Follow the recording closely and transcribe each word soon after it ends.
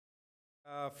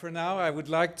For now, I would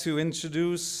like to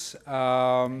introduce,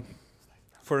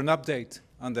 for an update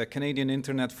on the Canadian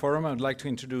Internet Forum, I would like to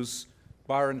introduce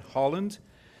Byron Holland.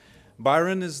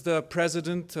 Byron is the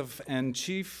President and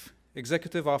Chief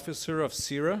Executive Officer of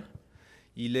CIRA.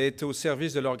 Il est au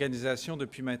service de l'organisation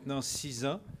depuis maintenant 6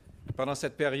 ans. Pendant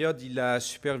cette période, il a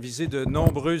supervisé de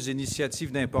nombreuses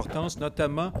initiatives d'importance,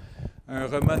 notamment un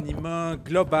remaniement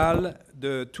global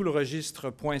de tout le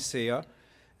registre .ca,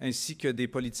 ainsi que des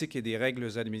politiques et des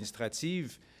règles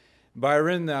administratives.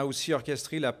 Byron a aussi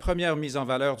orchestré la première mise en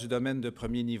valeur du domaine de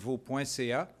premier niveau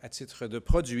 .ca à titre de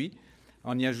produit,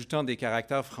 en y ajoutant des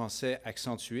caractères français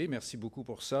accentués, merci beaucoup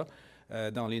pour ça,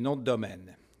 dans les noms de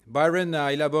domaine. Byron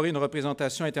a élaboré une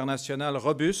représentation internationale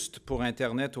robuste pour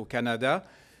Internet au Canada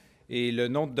et le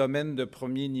nom de domaine de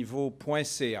premier niveau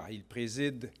 .ca. Il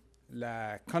préside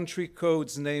la Country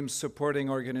Codes Name Supporting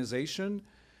Organization.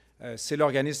 C'est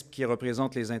l'organisme qui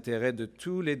représente les intérêts de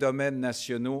tous les domaines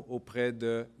nationaux auprès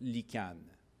de l'ICANN.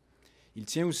 Il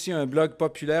tient aussi un blog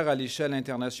populaire à l'échelle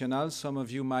internationale. Some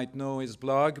of you might know his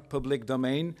blog, Public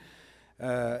Domain,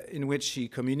 in which he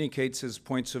communicates his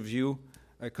points of view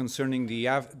concerning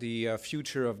the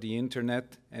future of the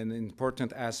Internet and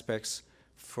important aspects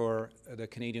for the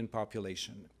Canadian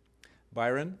population.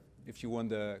 Byron, if you want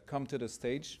to come to the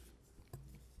stage.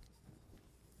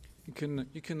 You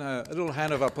can a little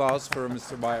hand of applause for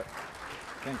Mr. Byron.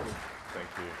 Thank you. Thank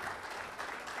you.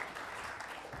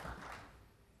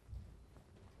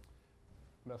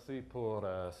 Merci pour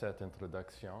cette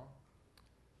introduction.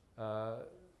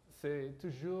 C'est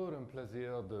toujours un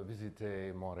plaisir de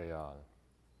visiter Montréal.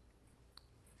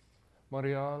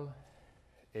 Montréal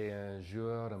est un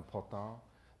joueur important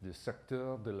du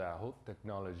secteur de la haute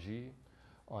technologie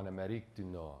en Amérique du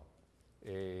Nord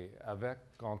et avec,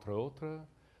 entre autres,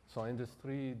 son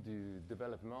industrie du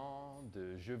développement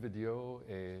de jeux vidéo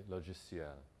et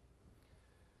logiciels.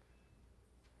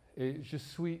 Et je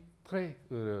suis très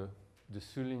heureux de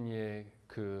souligner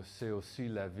que c'est aussi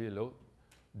la ville hôte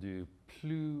du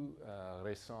plus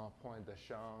récent point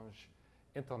d'échange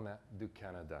Internet du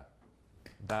Canada.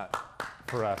 That,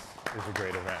 for us, is a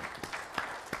great event.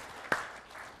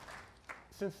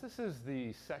 Since this is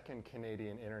the second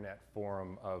Canadian Internet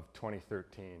Forum of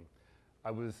 2013, I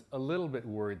was a little bit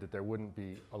worried that there wouldn't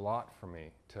be a lot for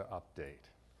me to update.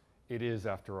 It is,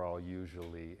 after all,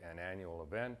 usually an annual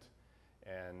event,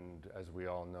 and as we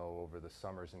all know, over the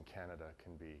summers in Canada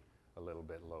can be a little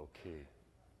bit low-key.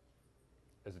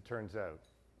 As it turns out,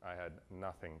 I had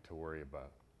nothing to worry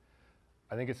about.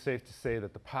 I think it's safe to say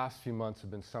that the past few months have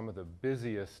been some of the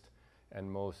busiest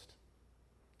and most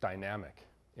dynamic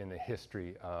in the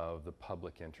history of the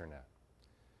public internet.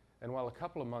 And while a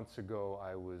couple of months ago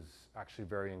I was actually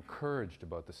very encouraged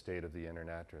about the state of the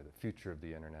internet or the future of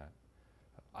the internet,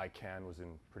 ICANN was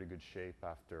in pretty good shape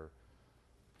after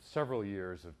several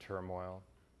years of turmoil.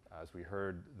 As we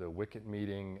heard, the Wicket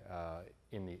meeting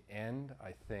in the end,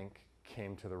 I think,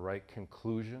 came to the right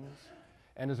conclusions.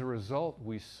 And as a result,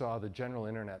 we saw the general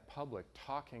internet public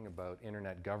talking about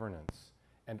internet governance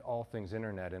and all things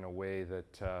internet in a way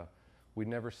that we'd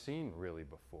never seen really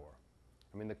before.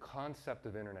 I mean, the concept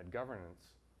of internet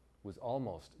governance was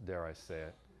almost, dare I say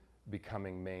it,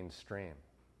 becoming mainstream.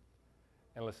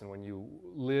 And listen, when you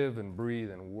live and breathe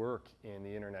and work in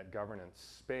the internet governance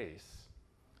space,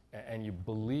 and you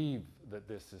believe that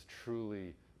this is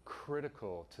truly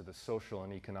critical to the social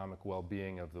and economic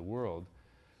well-being of the world,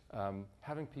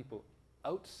 having people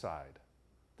outside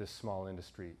this small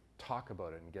industry talk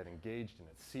about it and get engaged in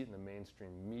it, see it in the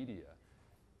mainstream media,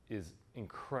 is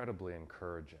incredibly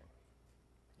encouraging.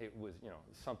 It was, you know,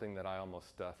 something that I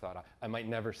almost thought I might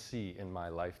never see in my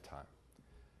lifetime.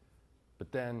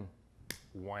 But then,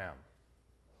 wham,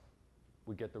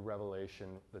 we get the revelation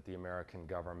that the American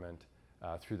government,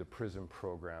 through the PRISM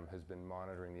program, has been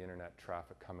monitoring the internet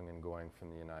traffic coming and going from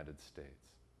the United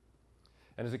States.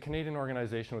 And as a Canadian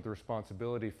organization with the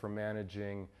responsibility for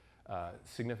managing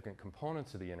significant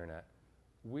components of the internet,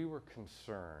 we were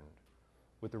concerned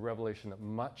with the revelation that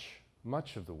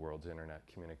much of the world's internet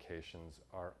communications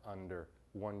are under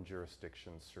one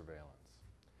jurisdiction's surveillance.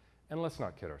 And let's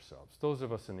not kid ourselves. Those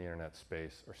of us in the internet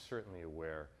space are certainly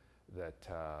aware that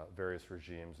various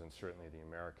regimes, and certainly the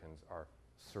Americans, are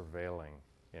surveilling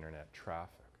internet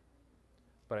traffic.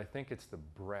 But I think it's the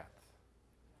breadth,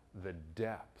 the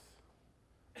depth,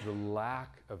 the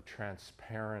lack of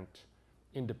transparent,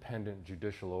 independent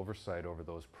judicial oversight over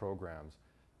those programs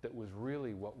that was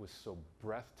really what was so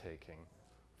breathtaking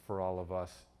for all of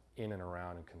us in and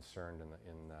around and concerned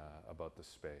about the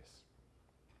space.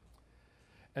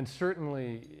 And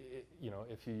certainly, you know,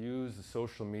 if you use the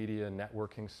social media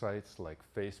networking sites like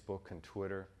Facebook and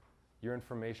Twitter, Your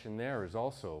information there is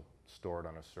also stored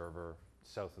on a server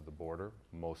south of the border,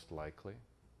 most likely.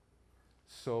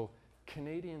 So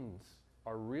Canadians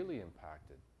are really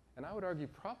impacted, and I would argue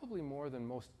probably more than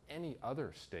most any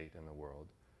other state in the world,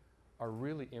 are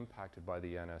really impacted by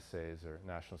the NSA's, or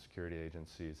National Security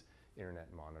Agency's, Internet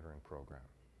Monitoring Program.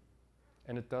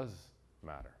 And it does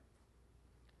matter.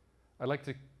 I'd like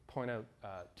to point out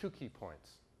two key points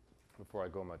before I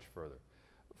go much further.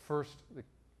 First,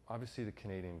 obviously the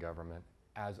Canadian government,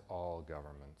 as all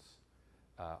governments,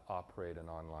 operate an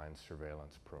online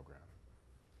surveillance program.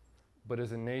 But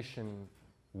as a nation,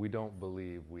 we don't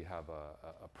believe we have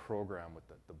a program with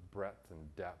the breadth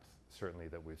and depth, certainly,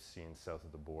 that we've seen south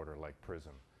of the border, like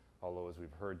PRISM. Although, as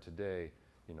we've heard today,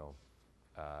 you know,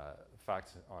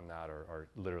 facts on that are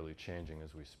literally changing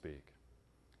as we speak.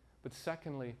 But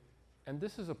secondly, and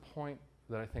this is a point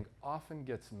that I think often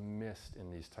gets missed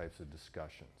in these types of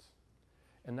discussions,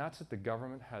 and that's that the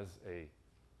government has a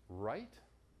right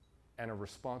and a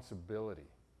responsibility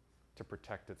to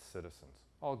protect its citizens,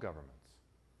 all governments.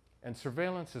 And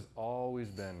surveillance has always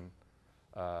been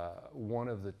one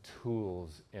of the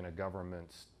tools in a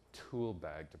government's tool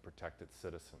bag to protect its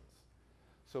citizens.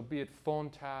 So be it phone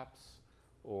taps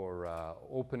or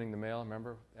opening the mail,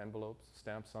 remember envelopes,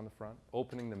 stamps on the front,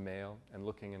 opening the mail and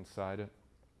looking inside it.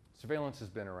 Surveillance has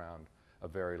been around a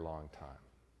very long time.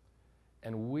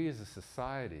 And we as a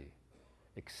society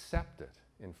accept it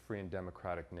in free and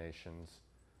democratic nations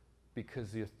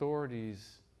because the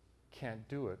authorities can't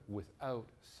do it without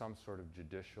some sort of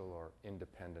judicial or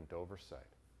independent oversight.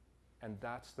 And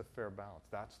that's the fair balance.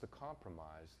 That's the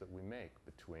compromise that we make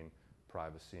between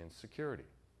privacy and security,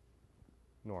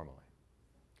 normally.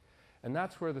 And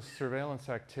that's where the surveillance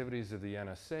activities of the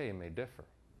NSA may differ,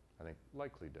 I think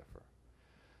likely differ.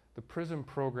 The PRISM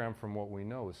program, from what we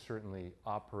know, certainly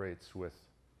operates with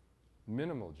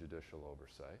minimal judicial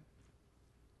oversight,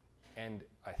 and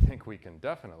I think we can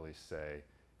definitely say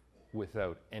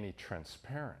without any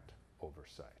transparent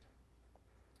oversight.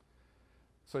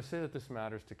 So I say that this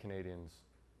matters to Canadians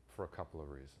for a couple of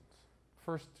reasons.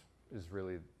 First is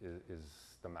really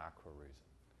the macro reason.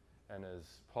 And as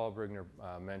Paul Brigner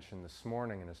mentioned this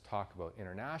morning in his talk about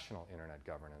international internet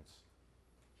governance,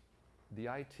 the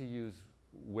ITU's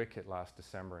wicket last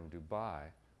December in Dubai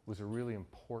was a really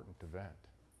important event.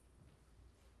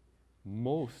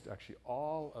 Most, actually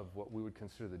all of what we would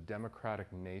consider the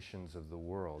democratic nations of the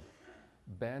world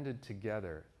banded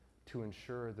together to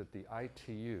ensure that the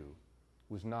ITU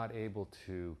was not able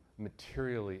to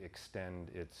materially extend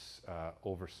its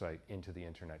oversight into the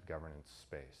internet governance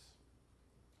space.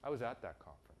 I was at that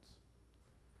conference,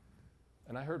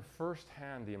 and I heard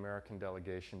firsthand the American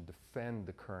delegation defend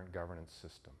the current governance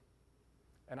system.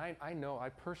 And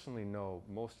I personally know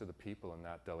most of the people in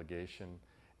that delegation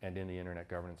and in the internet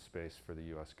governance space for the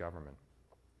US government.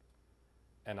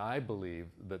 And I believe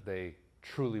that they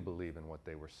truly believe in what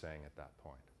they were saying at that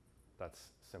point. That's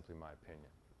simply my opinion.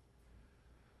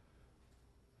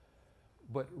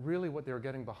 But really what they were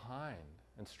getting behind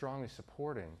and strongly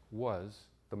supporting was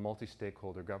the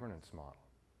multi-stakeholder governance model.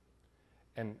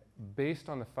 And based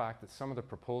on the fact that some of the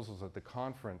proposals at the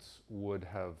conference would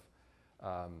have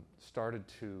started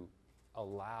to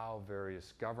allow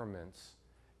various governments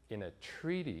in a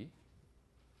treaty,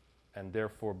 and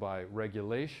therefore by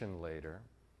regulation later,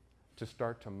 to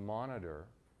start to monitor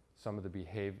some of the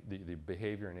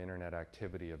behavior and internet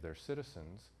activity of their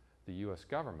citizens, the US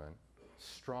government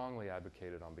strongly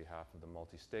advocated on behalf of the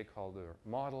multi-stakeholder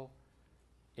model,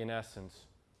 in essence,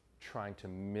 trying to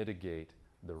mitigate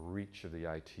the reach of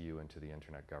the ITU into the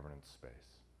internet governance space.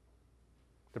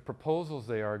 The proposals,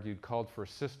 they argued, called for a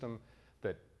system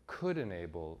that could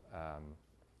enable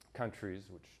countries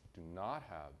which do not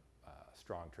have a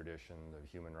strong tradition of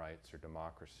human rights or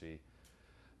democracy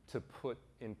to put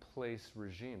in place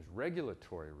regimes,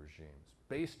 regulatory regimes,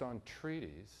 based on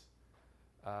treaties,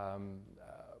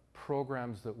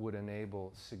 programs that would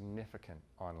enable significant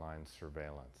online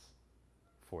surveillance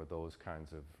for those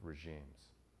kinds of regimes.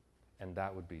 And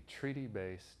that would be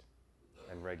treaty-based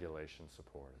and regulation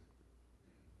supported.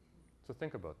 So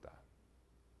think about that.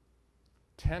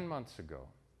 10 months ago,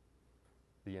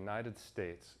 the United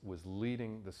States was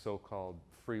leading the so-called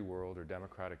free world or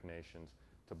democratic nations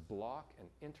to block an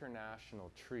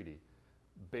international treaty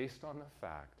based on the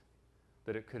fact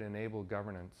that it could enable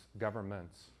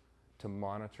governments to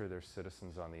monitor their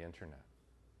citizens on the internet.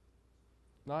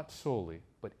 Not solely,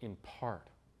 but in part.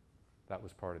 That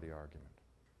was part of the argument.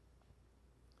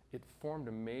 It formed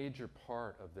a major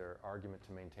part of their argument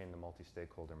to maintain the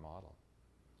multi-stakeholder model,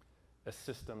 a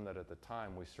system that at the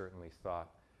time we certainly thought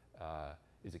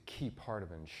is a key part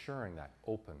of ensuring that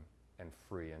open and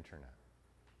free internet.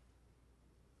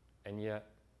 And yet,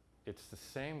 it's the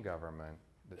same government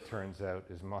that turns out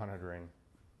is monitoring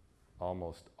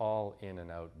almost all in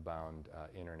and outbound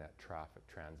internet traffic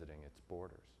transiting its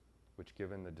borders, which,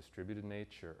 given the distributed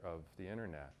nature of the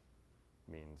internet,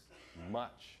 means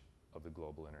much of the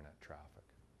global internet traffic.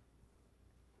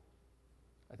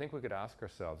 I think we could ask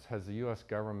ourselves, has the US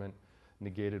government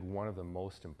negated one of the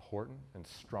most important and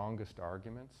strongest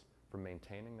arguments for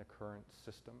maintaining the current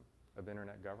system of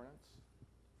internet governance?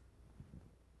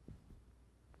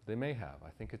 They may have.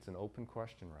 I think it's an open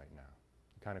question right now,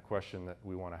 the kind of question that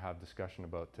we want to have discussion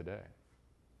about today.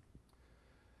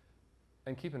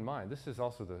 And keep in mind, this is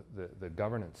also the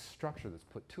governance structure that's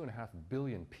put 2.5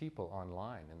 billion people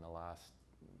online in the last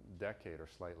decade or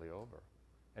slightly over.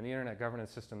 And the internet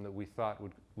governance system that we thought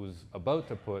was about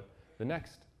to put the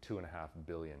next 2.5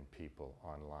 billion people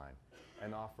online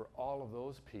and offer all of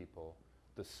those people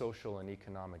the social and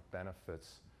economic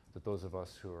benefits that those of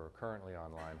us who are currently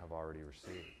online have already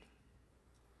received.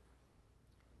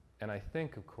 And I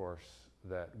think, of course,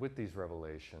 that with these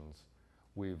revelations,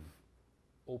 we've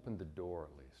opened the door,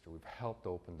 at least, or we've helped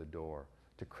open the door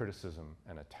to criticism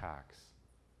and attacks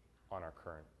on our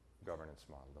current governance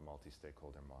model, the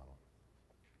multi-stakeholder model.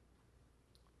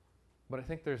 But I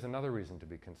think there's another reason to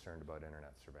be concerned about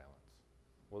internet surveillance.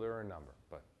 Well, there are a number,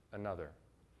 but another.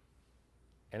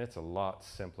 And it's a lot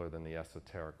simpler than the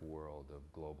esoteric world of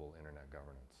global internet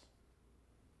governance.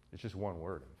 It's just one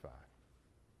word, in fact.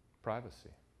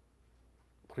 Privacy.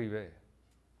 Privé.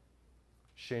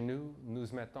 Chez nous, nous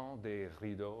mettons des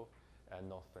rideaux à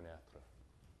nos fenêtres.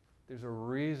 There's a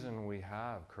reason we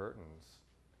have curtains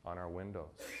on our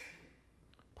windows.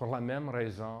 Pour la même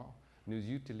raison, nous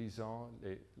utilisons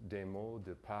des mots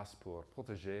de passe pour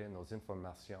protéger nos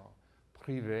informations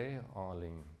privées en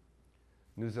ligne.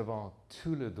 Nous avons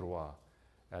tout le droit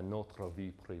à notre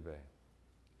vie privée.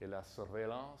 Et la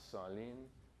surveillance en ligne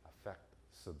affecte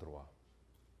ce droit.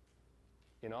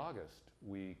 In August,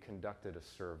 we conducted a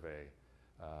survey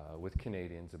with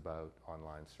Canadians about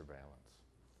online surveillance.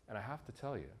 And I have to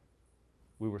tell you,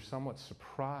 we were somewhat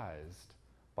surprised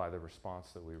by the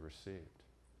response that we received.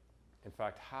 In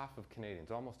fact, half of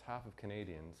Canadians, almost half of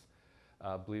Canadians,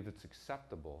 believe it's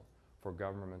acceptable for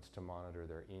governments to monitor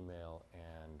their email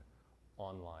and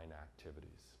online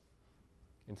activities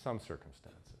in some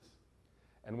circumstances.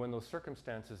 And when those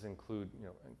circumstances include,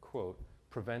 and quote,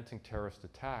 preventing terrorist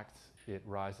attacks, it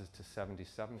rises to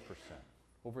 77%.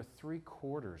 Over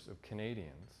 3/4 of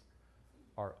Canadians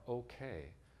are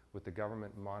okay with the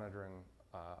government monitoring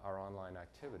our online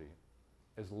activity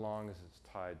as long as it's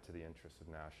tied to the interests of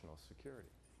national security.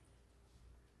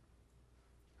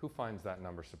 Who finds that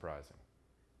number surprising?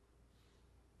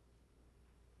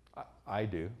 I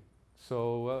do.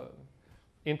 So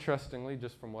interestingly,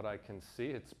 just from what I can see,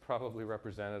 it's probably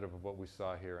representative of what we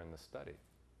saw here in the study.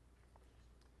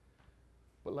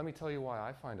 But let me tell you why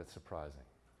I find it surprising.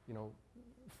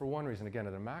 For one reason, again,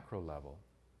 at a macro level,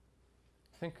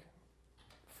 I think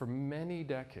for many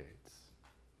decades,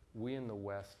 we in the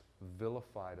West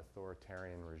vilified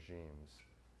authoritarian regimes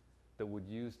that would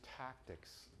use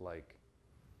tactics like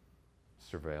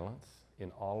surveillance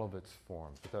in all of its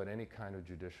forms without any kind of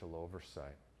judicial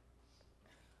oversight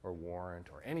or warrant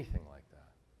or anything like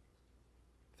that.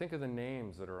 Think of the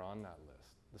names that are on that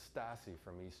list. The Stasi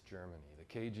from East Germany, the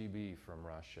KGB from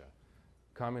Russia,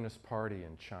 Communist Party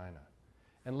in China.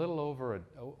 And little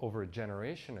over a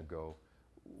generation ago,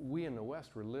 we in the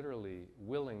West were literally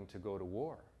willing to go to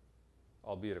war,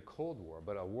 albeit a Cold War,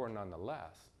 but a war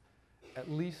nonetheless,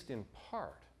 at least in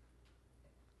part,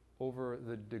 over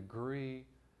the degree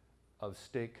of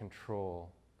state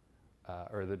control,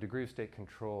 or the degree of state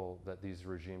control that these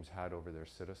regimes had over their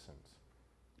citizens.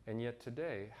 And yet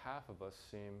today, half of us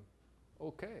seem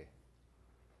okay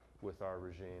with our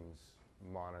regimes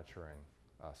monitoring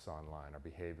us online, our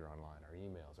behavior online, our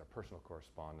emails, our personal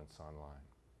correspondence online.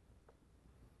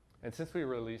 And since we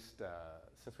released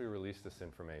this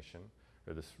information,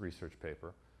 or this research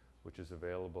paper, which is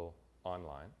available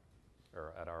online,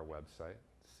 or at our website,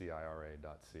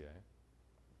 CIRA.ca,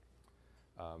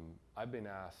 I've been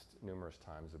asked numerous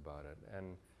times about it,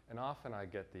 and often I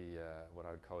get the, what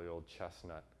I would call the old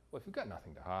chestnut, well, if you've got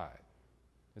nothing to hide,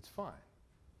 it's fine.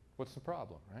 What's the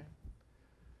problem, right?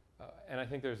 And I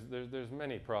think there's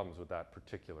many problems with that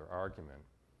particular argument.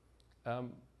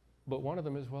 But one of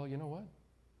them is, well, you know what?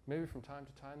 Maybe from time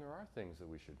to time there are things that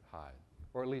we should hide,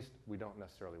 or at least we don't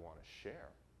necessarily want to share.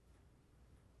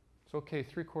 So okay,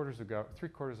 three-quarters of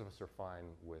us are fine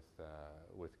with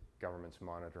governments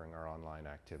monitoring our online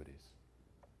activities,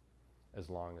 as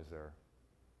long as they're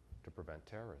to prevent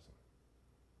terrorism.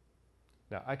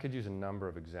 Now, I could use a number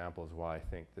of examples why I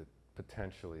think that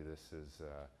potentially this is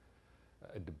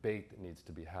a debate that needs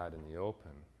to be had in the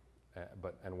open,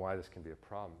 and why this can be a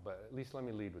problem. But at least let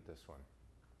me lead with this one.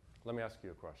 Let me ask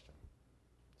you a question.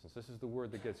 Since this is the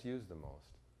word that gets used the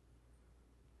most,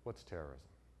 what's terrorism?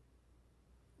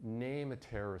 Name a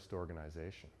terrorist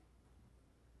organization.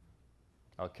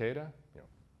 Al-Qaeda?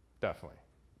 Definitely.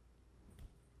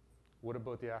 What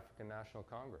about the African National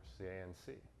Congress, the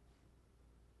ANC?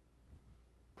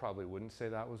 Probably wouldn't say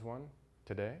that was one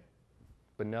today,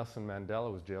 but Nelson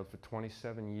Mandela was jailed for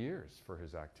 27 years for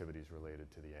his activities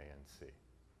related to the ANC.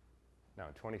 Now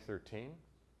in 2013,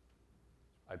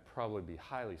 I'd probably be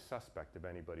highly suspect of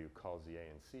anybody who calls the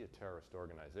ANC a terrorist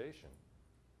organization,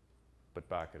 but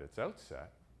back at its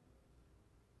outset,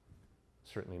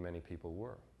 certainly many people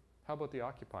were. How about the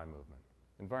Occupy movement,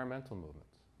 environmental movements?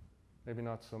 Maybe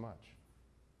not so much.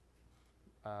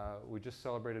 We just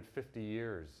celebrated 50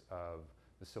 years of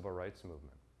the civil rights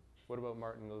movement. What about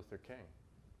Martin Luther King?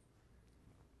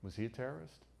 Was he a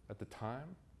terrorist at the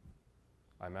time?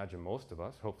 I imagine most of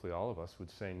us, hopefully all of us,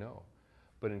 would say no.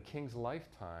 But in King's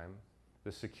lifetime,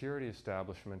 the security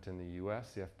establishment in the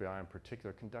US, the FBI in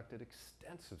particular, conducted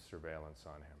extensive surveillance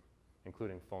on him,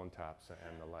 including phone taps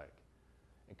and the like.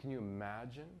 And can you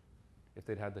imagine if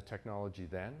they'd had the technology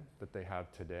then that they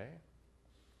have today?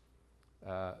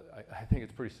 I think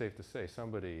it's pretty safe to say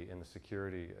somebody in the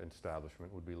security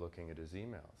establishment would be looking at his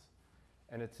emails.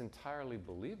 And it's entirely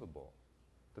believable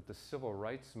that the civil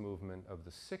rights movement of the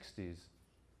 60s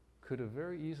could have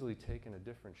very easily taken a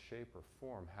different shape or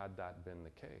form had that been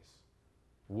the case.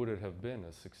 Would it have been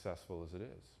as successful as it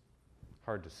is?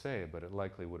 Hard to say, but it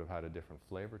likely would have had a different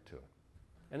flavor to it.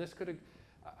 And this could have,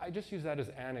 I just use that as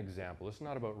an example. It's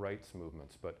not about rights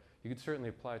movements, but you could certainly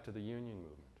apply it to the union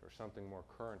movement or something more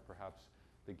current, perhaps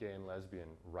the gay and lesbian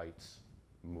rights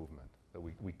movement that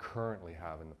we currently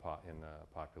have in the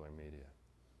popular media.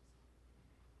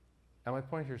 And my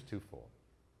point here is twofold.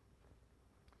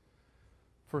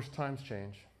 First, times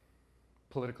change.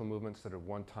 Political movements that at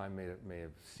one time may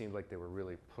have seemed like they were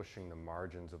really pushing the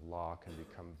margins of law can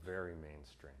become very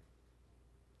mainstream.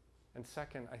 And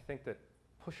second, I think that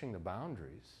pushing the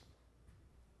boundaries,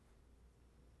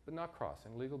 but not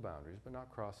crossing, legal boundaries, but not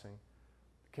crossing,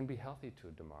 can be healthy to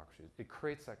a democracy. It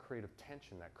creates that creative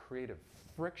tension, that creative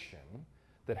friction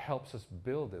that helps us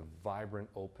build a vibrant,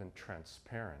 open,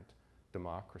 transparent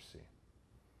democracy.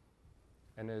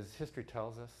 And as history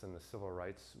tells us, and the civil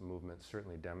rights movement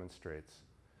certainly demonstrates,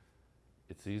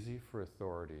 it's easy for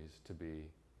authorities to be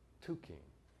too keen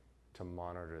to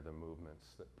monitor the movements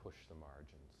that push the margins.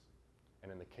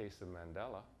 And in the case of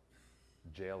Mandela,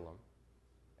 jail them,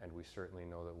 and we certainly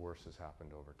know that worse has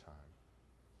happened over time.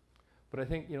 But I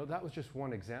think, that was just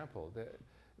one example.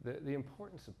 The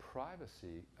importance of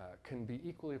privacy can be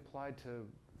equally applied to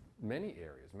many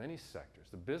areas, many sectors,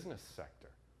 the business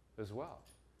sector as well.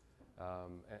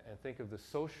 And think of the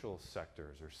social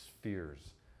sectors or spheres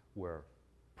where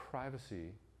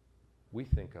privacy we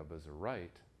think of as a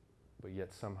right, but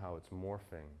yet somehow it's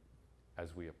morphing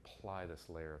as we apply this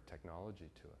layer of technology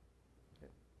to it.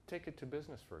 Take it to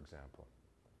business, for example.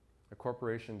 The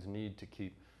corporations need to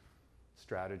keep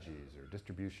strategies or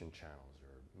distribution channels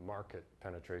or market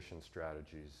penetration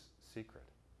strategies secret.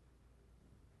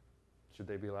 Should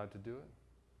they be allowed to do it?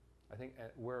 I think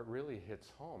where it really hits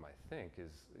home, I think,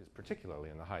 is particularly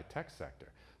in the high-tech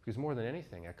sector, because more than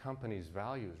anything, a company's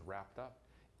value is wrapped up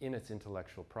in its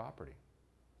intellectual property.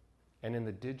 And in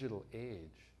the digital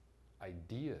age,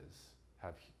 ideas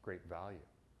have great value.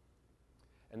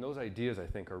 And those ideas, I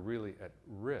think, are really at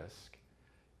risk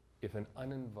if an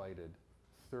uninvited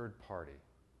third party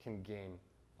can gain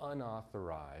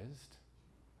unauthorized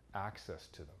access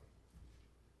to them.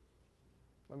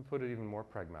 Let me put it even more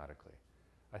pragmatically.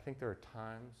 I think there are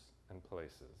times and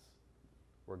places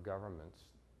where governments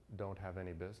don't have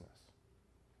any business.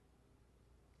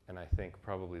 And I think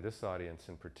probably this audience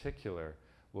in particular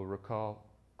will recall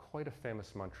quite a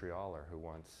famous Montrealer who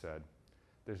once said,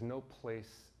 "There's no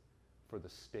place for the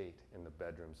state in the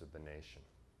bedrooms of the nation."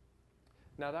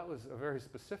 Now that was a very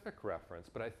specific reference,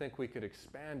 but I think we could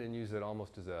expand and use it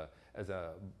almost as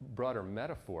a broader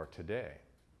metaphor today.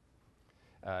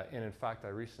 And in fact, I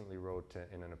recently wrote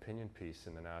in an opinion piece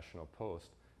in the National Post,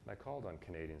 and I called on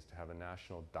Canadians to have a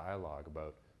national dialogue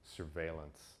about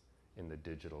surveillance in the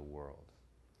digital world.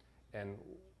 And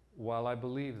while I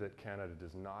believe that Canada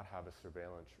does not have a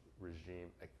surveillance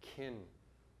regime akin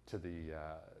to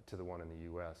the one in the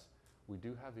US, we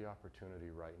do have the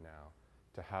opportunity right now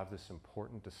to have this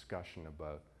important discussion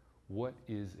about what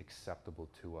is acceptable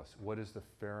to us, what is the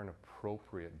fair and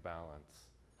appropriate balance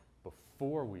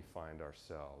before we find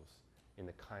ourselves in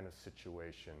the kind of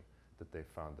situation that they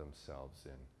found themselves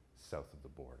in south of the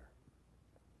border.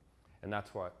 And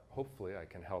that's what, hopefully, I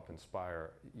can help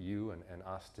inspire you and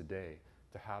us today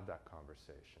to have that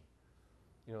conversation.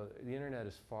 You know, the internet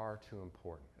is far too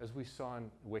important. As we saw in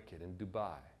Wicked in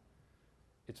Dubai,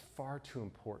 it's far too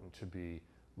important to be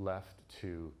left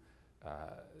to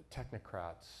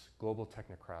technocrats, global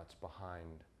technocrats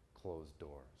behind closed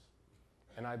doors.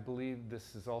 And I believe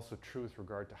this is also true with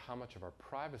regard to how much of our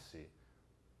privacy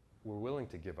we're willing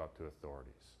to give up to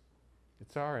authorities.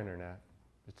 It's our internet,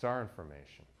 it's our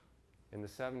information. In the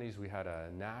 70s, we had a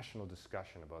national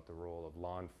discussion about the role of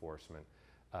law enforcement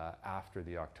after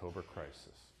the October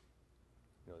crisis.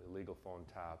 You know, illegal phone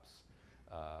taps,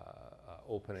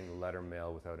 opening letter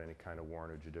mail without any kind of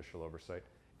warrant or judicial oversight.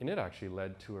 And it actually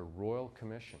led to a royal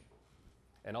commission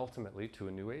and ultimately to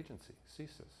a new agency,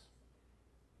 CSIS.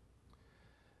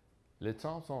 Les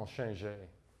temps ont changé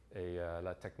et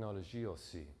la technologie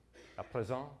aussi. À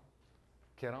présent,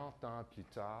 40 ans plus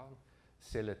tard,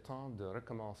 c'est le temps de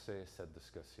recommencer cette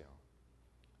discussion.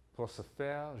 Pour ce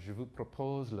faire, je vous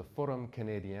propose le Forum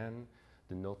canadien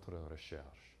de notre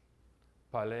recherche.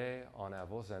 Parlez-en à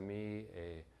vos amis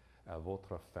et à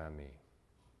votre famille.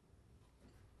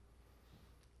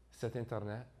 Cet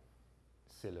Internet,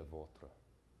 c'est le vôtre.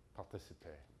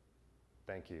 Participez.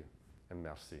 Thank you and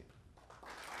merci.